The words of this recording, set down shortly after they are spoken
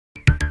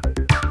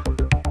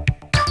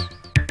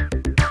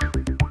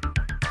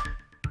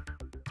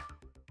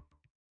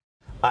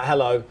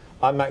Hello,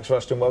 I'm Max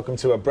Rushton. Welcome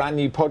to a brand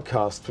new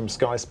podcast from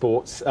Sky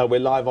Sports.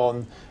 We're live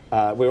on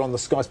we're on the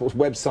Sky Sports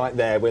website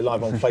there. We're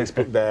live on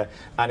Facebook there.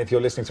 And if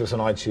you're listening to us on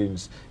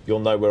iTunes,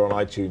 you'll know we're on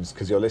iTunes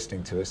because you're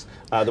listening to us.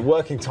 The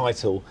working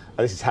title,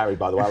 this is Harry,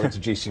 by the way. I'll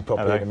introduce you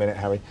properly in a minute,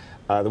 Harry.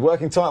 The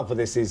working title for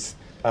this is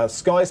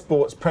Sky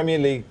Sports Premier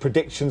League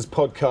Predictions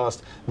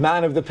Podcast,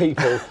 Man of the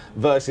People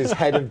versus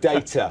Head of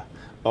Data.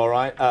 All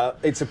right,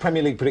 it's a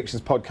Premier League predictions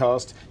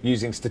podcast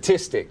using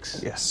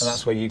statistics. Yes. And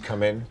that's where you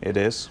come in. It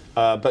is.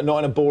 But not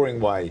in a boring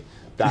way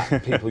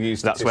that people use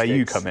statistics. That's where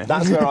you come in.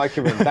 That's where I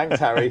come in. Thanks,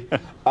 Harry.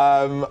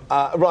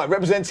 Right,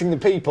 representing the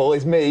people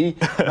is me,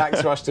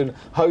 Max Rushton,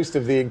 host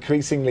of the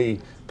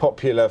increasingly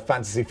popular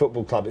Fantasy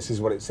Football Club. This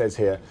is what it says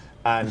here.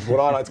 And what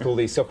I like to call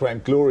the Soccer AM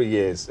glory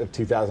years of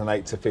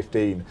 2008 to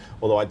 15,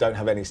 although I don't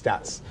have any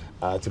stats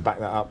to back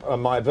that up.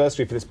 My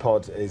adversary for this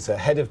pod is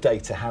Head of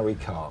Data, Harry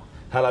Carr.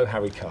 Hello,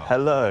 Harry Carr.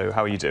 Hello,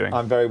 how are you doing?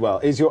 I'm very well.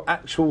 Is your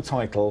actual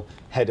title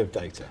Head of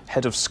Data?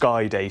 Head of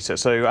Sky Data.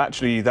 So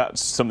actually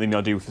that's something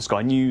I do for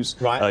Sky News.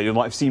 Right. You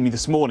might have seen me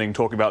this morning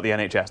talking about the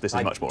NHS. This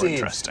is much more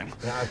interesting.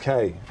 Yeah,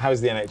 okay. How's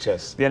the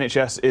NHS? The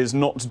NHS is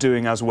not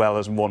doing as well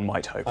as one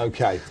might hope.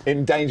 Okay.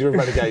 In danger of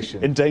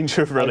relegation? In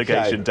danger of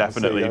relegation, okay,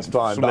 definitely. That's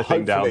fine.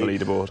 Slipping down the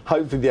leaderboard.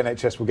 Hopefully the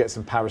NHS will get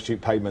some parachute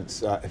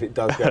payments if it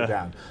does go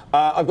down.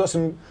 I've got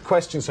some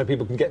questions so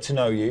people can get to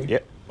know you.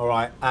 Yep. All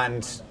right.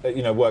 And,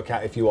 work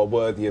out if you are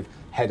worthy of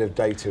Head of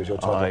Data as your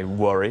title. I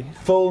worry.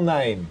 Full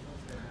name?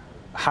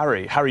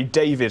 Harry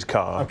David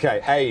Carr.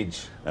 Okay.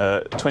 Age?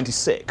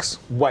 26.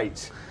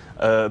 Weight?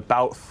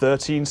 About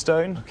 13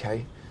 stone.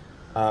 Okay.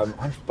 I'm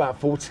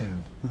about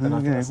 14. And I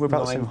think that's we're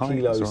about the 9 same height,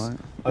 kilos that's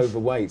right.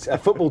 overweight.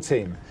 Football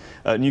team?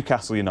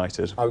 Newcastle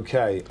United.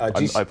 Okay. I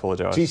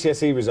apologise.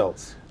 GCSE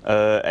results?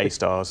 A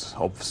stars,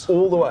 obvs.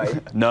 All the way?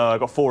 No, I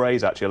got 4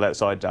 A's actually. I let it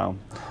side down,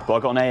 but I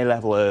got an A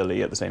level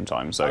early at the same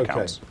time, so it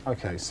counts.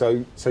 Okay.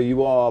 So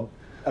you are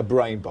a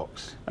brain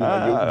box.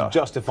 You're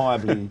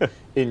justifiably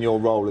in your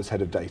role as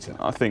Head of Data.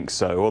 I think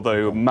so.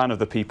 Although Man of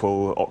the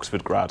People,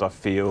 Oxford grad, I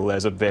feel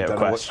there's a bit of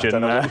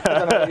question. I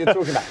don't know what you're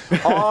talking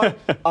about.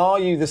 Are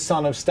you the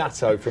son of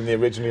Stato from the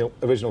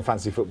original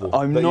Fantasy Football?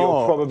 I'm not.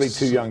 You're probably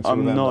too young to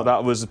remember. I'm not.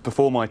 That was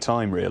before my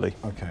time, really.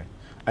 Okay.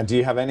 And do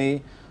you have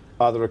any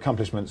other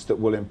accomplishments that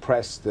will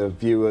impress the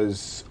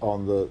viewers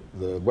on the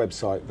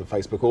website, the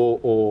Facebook,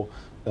 or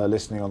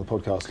listening on the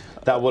podcast,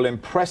 that will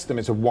impress them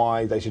as to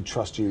why they should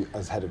trust you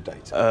as Head of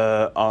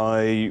Data?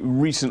 I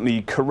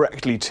recently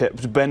correctly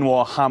tipped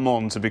Benoit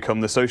Hamon to become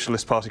the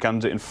Socialist Party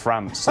candidate in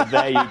France. So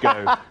there you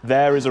go.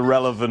 There is a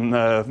relevant.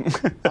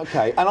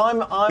 Okay, and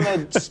I'm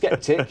a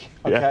sceptic.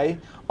 Okay,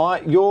 yeah.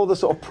 You're the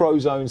sort of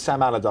pro-zone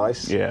Sam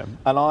Allardyce. Yeah.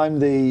 And I'm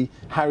the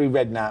Harry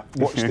Redknapp.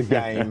 Watch the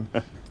game.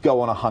 Go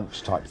on a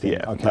hunch type thing.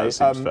 Yeah, okay. that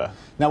seems fair.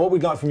 Now, what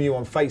we'd like from you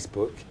on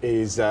Facebook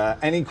is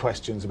any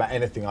questions about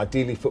anything,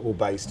 ideally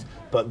football-based,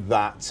 but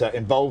that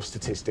involves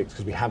statistics,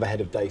 because we have a Head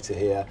of Data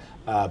here.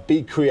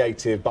 Be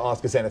creative, but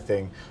ask us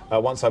anything.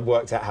 Once I've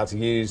worked out how to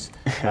use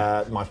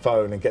my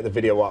phone and get the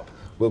video up,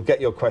 we'll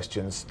get your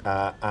questions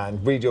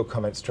and read your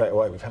comments straight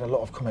away. We've had a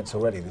lot of comments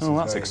already. This is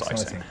that's very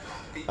exciting.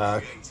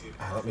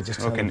 Let me just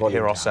turn We the can volume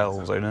hear down.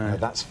 ourselves, oh no.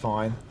 That's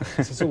fine.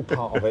 This is all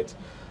part of it.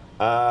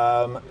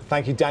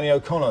 Thank you, Danny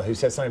O'Connor, who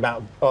said something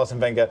about Arsene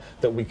Wenger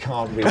that we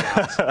can't read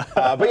out.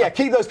 But yeah,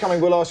 keep those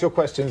coming. We'll ask your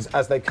questions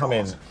as they come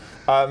in.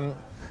 How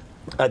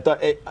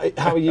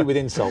are you with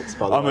insults,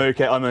 by the way?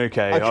 I'm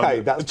okay. Okay, I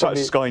that's touch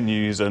Sky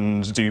News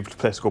and do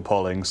political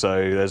polling,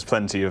 so there's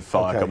plenty of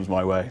fire comes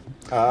my way.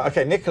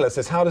 Okay, Nicola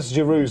says, how does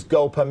Giroud's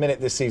goal per minute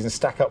this season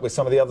stack up with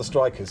some of the other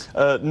strikers?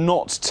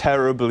 Not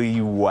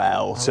terribly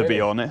well, to be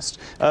honest.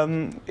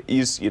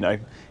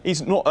 He's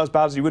not as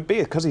bad as he would be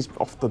because he's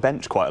off the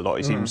bench quite a lot.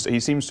 He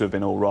seems to have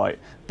been all right,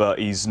 but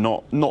he's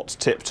not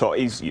tip top.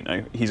 He's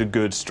a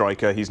good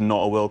striker. He's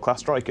not a world class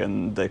striker,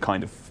 and they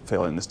kind of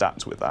fill in the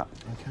stats with that.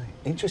 Okay,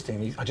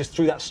 interesting. I just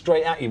threw that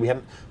straight at you. We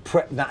hadn't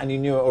prepped that, and you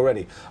knew it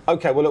already.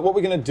 Okay, well, look, what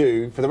we're going to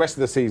do for the rest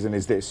of the season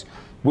is this: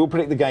 we'll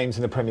predict the games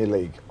in the Premier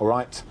League. All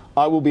right.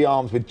 I will be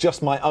armed with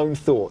just my own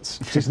thoughts,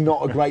 which is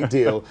not a great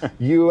deal.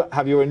 You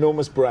have your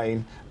enormous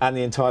brain and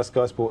the entire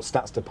Sky Sports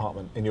stats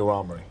department in your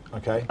armoury,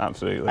 okay?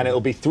 Absolutely. And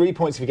it'll be 3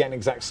 points if you get an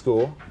exact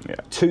score,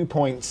 2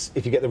 points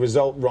if you get the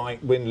result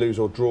right, win, lose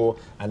or draw,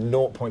 and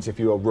 0 points if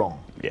you are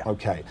wrong. Yeah.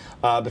 Okay.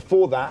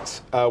 Before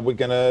that, we're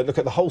going to look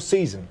at the whole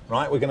season,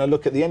 right? We're going to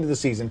look at the end of the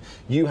season.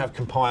 You have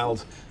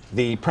compiled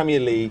the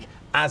Premier League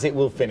as it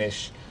will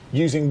finish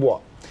using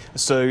what?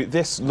 So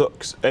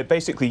it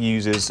basically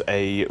uses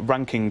a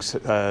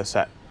rankings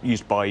set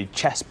used by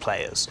chess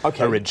players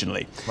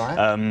originally.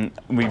 Right.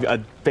 We've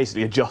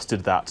basically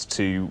adjusted that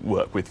to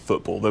work with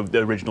football. The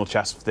original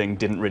chess thing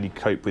didn't really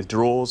cope with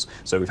draws,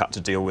 so we've had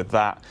to deal with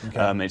that.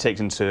 Okay. It takes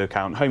into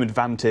account home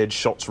advantage,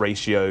 shots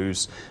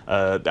ratios,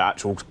 the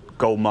actual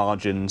goal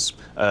margins,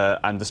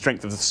 and the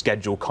strength of the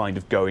schedule kind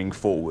of going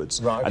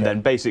forwards. Right, okay. And then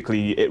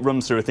basically it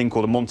runs through a thing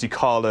called a Monte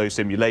Carlo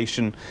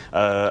simulation,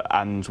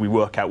 and we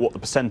work out what the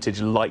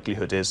percentage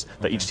likelihood is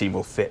that each team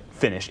will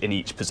finish in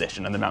each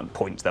position and the amount of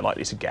points they're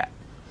likely to get.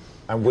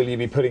 And will you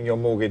be putting your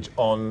mortgage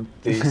on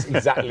this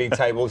exact league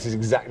table? This is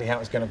exactly how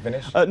it's going to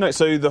finish? No,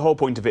 so the whole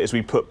point of it is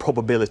we put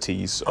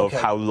probabilities of Okay.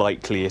 how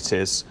likely it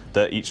is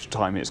that each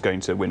time it's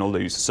going to win or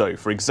lose. So,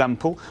 for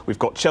example, we've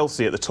got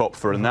Chelsea at the top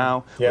for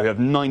now. Yeah. We have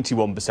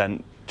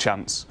 91%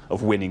 chance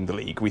of winning the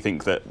league. We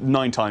think that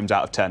 9 times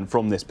out of 10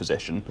 from this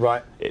position,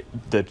 Right.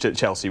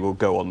 Chelsea will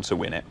go on to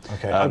win it.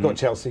 Okay, I've got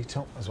Chelsea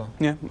top as well.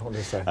 Yeah. What did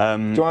you say? Do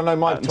you want to know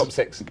my top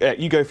 6?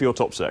 You go for your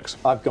top 6.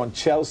 I've gone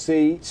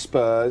Chelsea,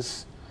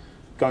 Spurs,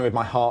 going with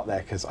my heart there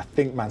because I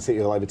think Man City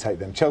will overtake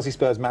them. Chelsea,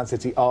 Spurs, Man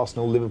City,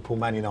 Arsenal, Liverpool,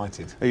 Man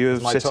United. Are you a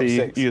That's my City?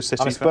 top 6. Are you a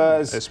City I'm a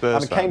Spurs. fan? A Spurs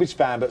I'm a fan. Cambridge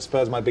fan, but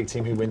Spurs are my big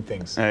team who win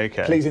things.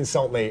 Okay. Please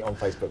insult me on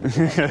Facebook.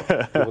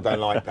 People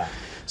don't like that.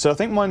 So I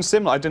think mine's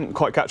similar. I didn't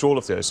quite catch all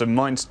of those. So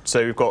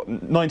we've got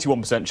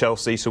 91%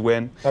 Chelsea to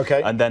win.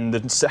 Okay. And then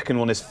the second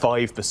one is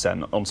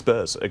 5% on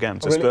Spurs again.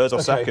 So Really? Spurs are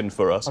Okay. second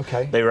for us.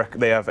 Okay.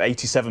 They have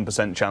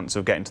 87% chance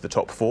of getting to the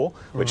top 4,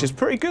 which is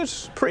pretty good.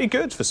 Pretty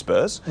good for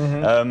Spurs.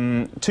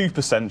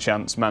 2%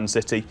 chance Man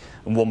City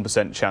and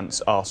 1%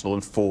 chance Arsenal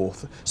in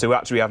 4th. So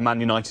actually we have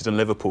Man United and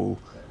Liverpool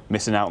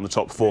missing out on the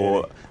top 4.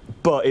 Really?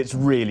 But it's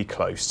really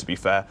close, to be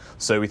fair.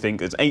 So we think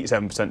there's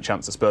 87%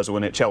 chance that Spurs will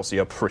win it. Chelsea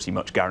are pretty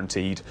much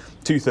guaranteed.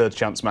 2/3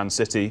 chance Man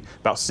City,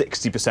 about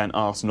 60%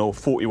 Arsenal,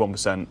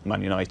 41%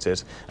 Man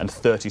United, and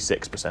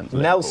 36% Liverpool.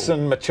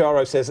 Nelson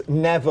Macharo says,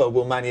 never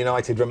will Man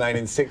United remain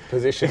in 6th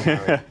position,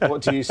 Harry.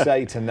 What do you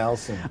say to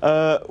Nelson?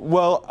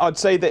 Well, I'd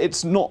say that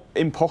it's not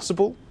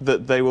impossible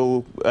that they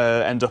will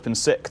end up in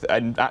 6th,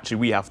 and actually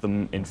we have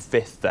them in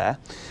 5th there.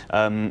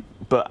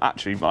 But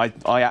actually,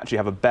 I actually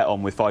have a bet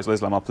on with Faisal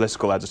Islam, our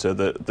political editor,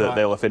 that Right.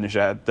 they'll finish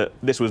ahead. That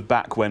this was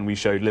back when we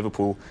showed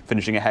Liverpool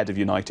finishing ahead of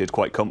United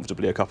quite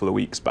comfortably a couple of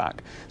weeks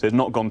back. So it's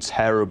not gone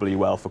terribly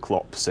well for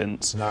Klopp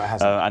since. No, it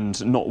hasn't.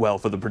 And not well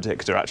for the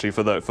predictor, actually,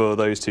 for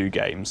those 2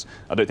 games.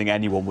 I don't think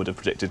anyone would have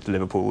predicted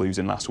Liverpool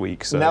losing last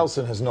week. So.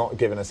 Nelson has not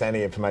given us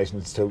any information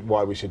as to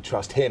why we should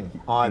trust him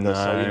either.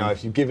 So, No.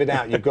 if you give it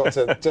out, you've got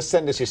to just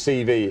send us your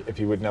CV, if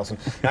you would, Nelson.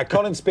 Now,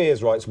 Colin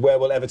Spears writes, where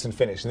will Everton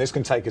finish? And this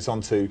can take us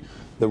on to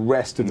the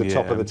rest of the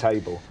top Yeah. of the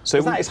table. So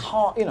 'Cause that is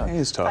hard, It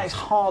is tough. That is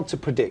hard to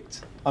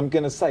predict. I'm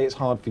going to say it's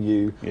hard for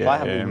you. Yeah, I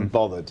haven't even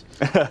bothered.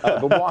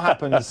 But what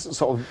happens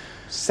sort of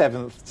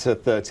 7th to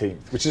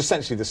 13th, which is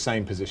essentially the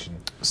same position?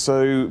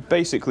 So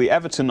basically,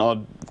 Everton are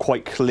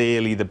quite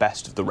clearly the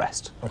best of the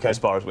rest, Okay. as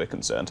far as we're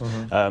concerned.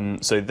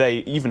 So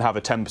they even have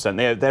a 10%.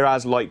 They're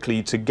as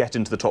likely to get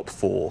into the top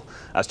 4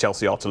 as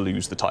Chelsea are to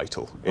lose the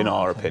title, in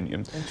our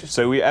opinion.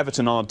 So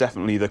Everton are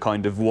definitely the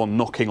kind of one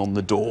knocking on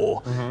the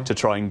door to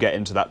try and get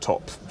into that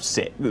top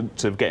 6.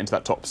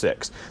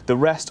 The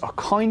rest are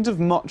kind of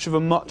much of a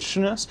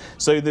muchness.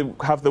 So they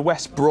have the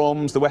West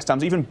Broms, the West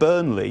Hams, even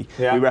Burnley.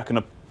 Yeah. We reckon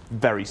are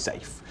very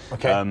safe.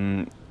 Okay.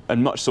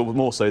 And much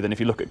more so than if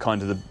you look at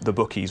kind of the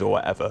bookies or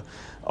whatever.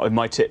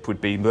 My tip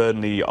would be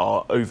Burnley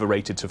are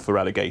overrated for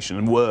relegation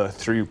and were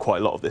through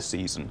quite a lot of this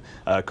season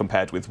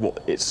compared with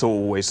what it's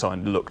always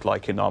kind of looked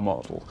like in our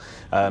model.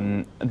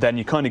 And then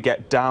you kind of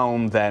get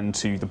down then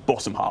to the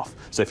bottom half.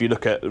 So if you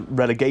look at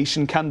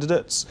relegation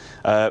candidates,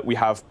 we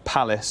have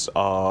Palace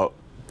are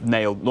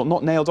nailed,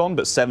 not nailed on,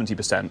 but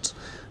 70%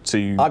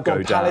 to I've go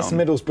got Palace, down.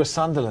 Middlesbrough,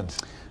 Sunderland.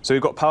 So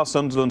we've got Palace,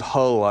 Sunderland,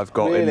 Hull. I've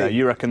got in there. Really?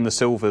 You reckon the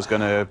Silver's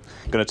going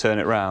to turn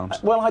it round?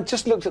 Well, I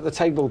just looked at the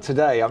table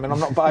today. I mean,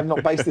 I've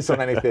not based this on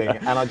anything,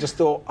 and I just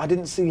thought I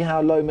didn't see how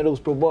low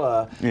Middlesbrough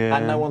were, Yeah.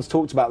 and no one's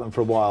talked about them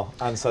for a while,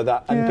 and so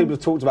people have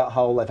talked about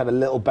Hull. They've had a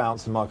little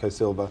bounce from Marco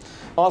Silva.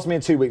 Ask me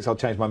in 2 weeks, I'll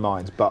change my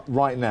mind. But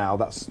right now,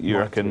 that's You my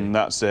reckon theory.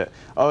 that's it?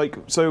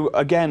 So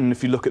again,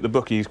 if you look at the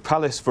bookies,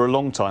 Palace for a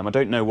long time, I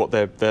don't know what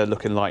they're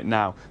looking like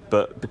now,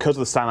 but because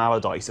of the Sam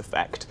Allardyce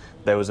effect,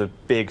 there was a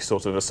big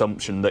sort of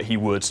assumption that he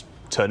would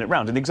turn it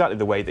round in exactly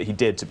the way that he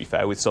did, to be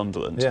fair, with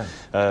Sunderland. Yeah.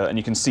 And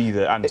you can see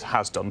that, and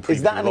has done Is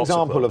previously. that an with lots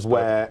example clubs, of but-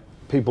 where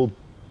people,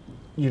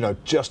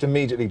 just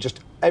immediately,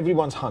 just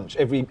everyone's hunch,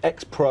 every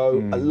ex-pro,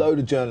 a load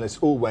of journalists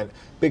all went,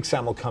 Big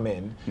Sam will come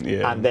in,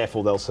 Yeah. and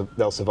therefore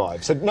they'll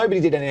survive. So nobody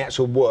did any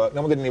actual work,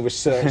 no one did any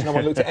research, no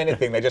one looked at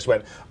anything. They just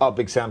went, oh,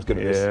 Big Sam's good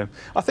at this. Yeah,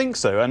 I think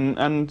so.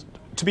 And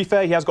to be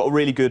fair, he has got a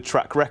really good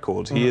track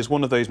record. He is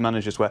one of those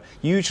managers where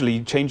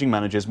usually changing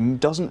managers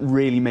doesn't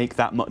really make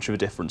that much of a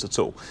difference at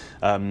all.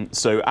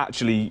 So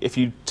actually, if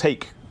you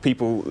take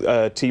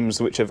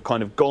teams which have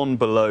kind of gone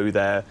below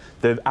the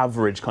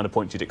average kind of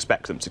point you'd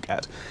expect them to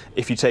get,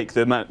 if you take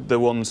the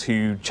ones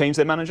who change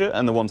their manager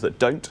and the ones that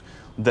don't,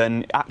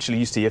 then actually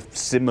you see a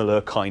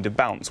similar kind of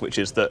bounce, which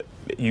is that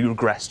you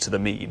regress to the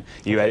mean.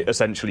 You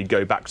essentially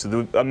go back to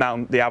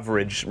the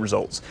average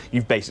results.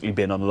 You've basically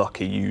been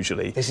unlucky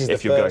usually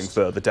if you're going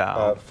further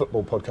down.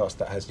 Football podcast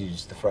that has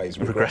used the phrase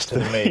regress to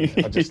the mean.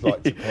 I'd just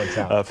like to point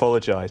out. I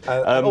apologise.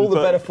 And all the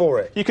but better for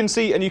it. You can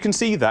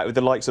see that with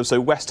the likes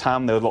of West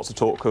Ham. There was lots of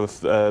talk of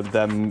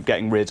them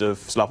getting rid of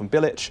Slaven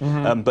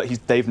Bilic, but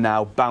they've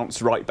now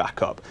bounced right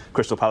back up.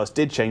 Crystal Palace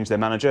did change their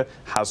manager,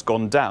 has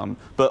gone down,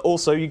 but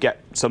also you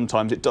get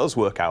sometimes it does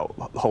work out.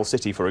 Hull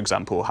City, for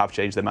example, have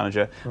changed their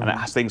manager and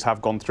things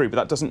have gone through, but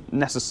that doesn't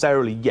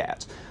necessarily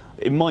yet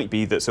it might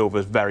be that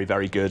Silva's very,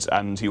 very good,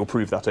 and he'll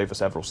prove that over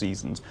several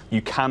seasons.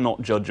 You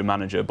cannot judge a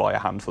manager by a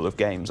handful of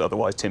games,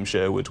 otherwise Tim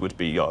Sherwood would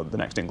be the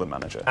next England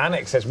manager.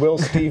 Annex says, will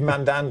Steve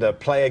Mandanda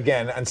play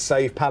again and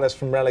save Palace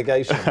from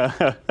relegation?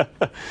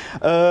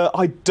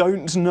 I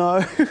don't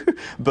know,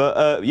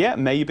 but yeah,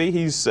 maybe.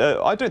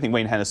 I don't think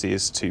Wayne Hennessy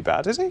is too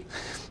bad, is he?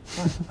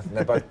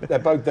 They're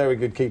both very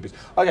good keepers.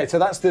 Okay, so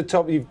that's the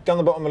top. You've done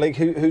the bottom of the league.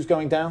 Who's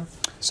going down?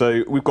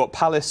 So we've got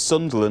Palace,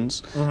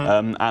 Sunderland,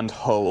 and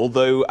Hull.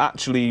 Although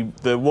actually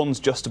the ones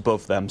just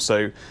above them,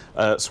 so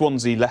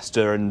Swansea,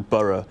 Leicester, and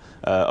Borough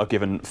are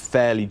given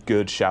fairly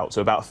good shouts.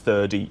 So about a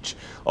third each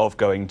of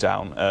going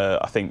down.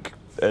 I think.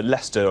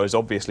 Leicester is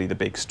obviously the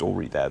big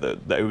story there.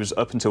 That it was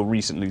up until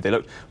recently they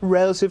looked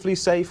relatively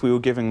safe. We were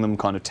giving them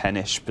kind of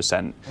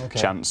 10-ish%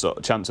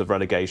 chance of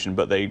relegation,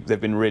 but they've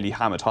been really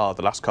hammered hard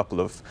the last couple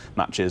of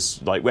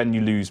matches. Like when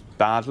you lose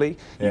badly,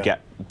 you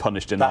get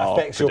punished in that our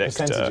affects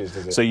predictor. Your percentages,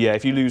 does it? So yeah,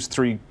 if you lose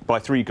by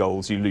 3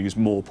 goals, you lose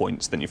more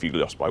points than if you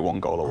lost by 1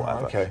 goal or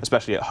whatever.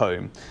 Especially at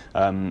home,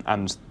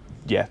 and.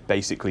 Yeah,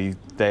 basically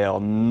they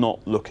are not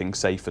looking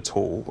safe at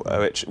all,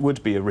 which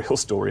would be a real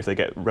story if they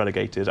get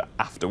relegated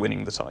after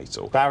winning the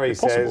title. Barry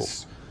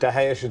says De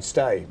Gea should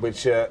stay,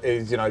 which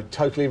is,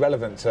 totally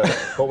relevant to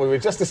what we were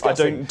just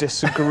discussing. I don't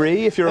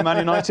disagree if you're a Man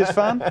United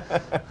fan.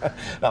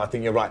 No, I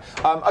think you're right.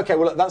 OK,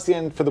 well, that's the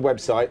end for the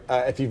website.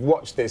 If you've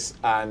watched this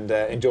and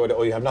enjoyed it,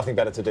 or you have nothing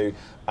better to do,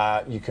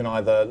 you can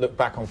either look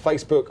back on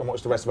Facebook and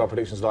watch the rest of our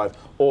predictions live,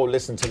 or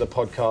listen to the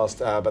podcast.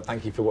 But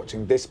thank you for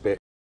watching this bit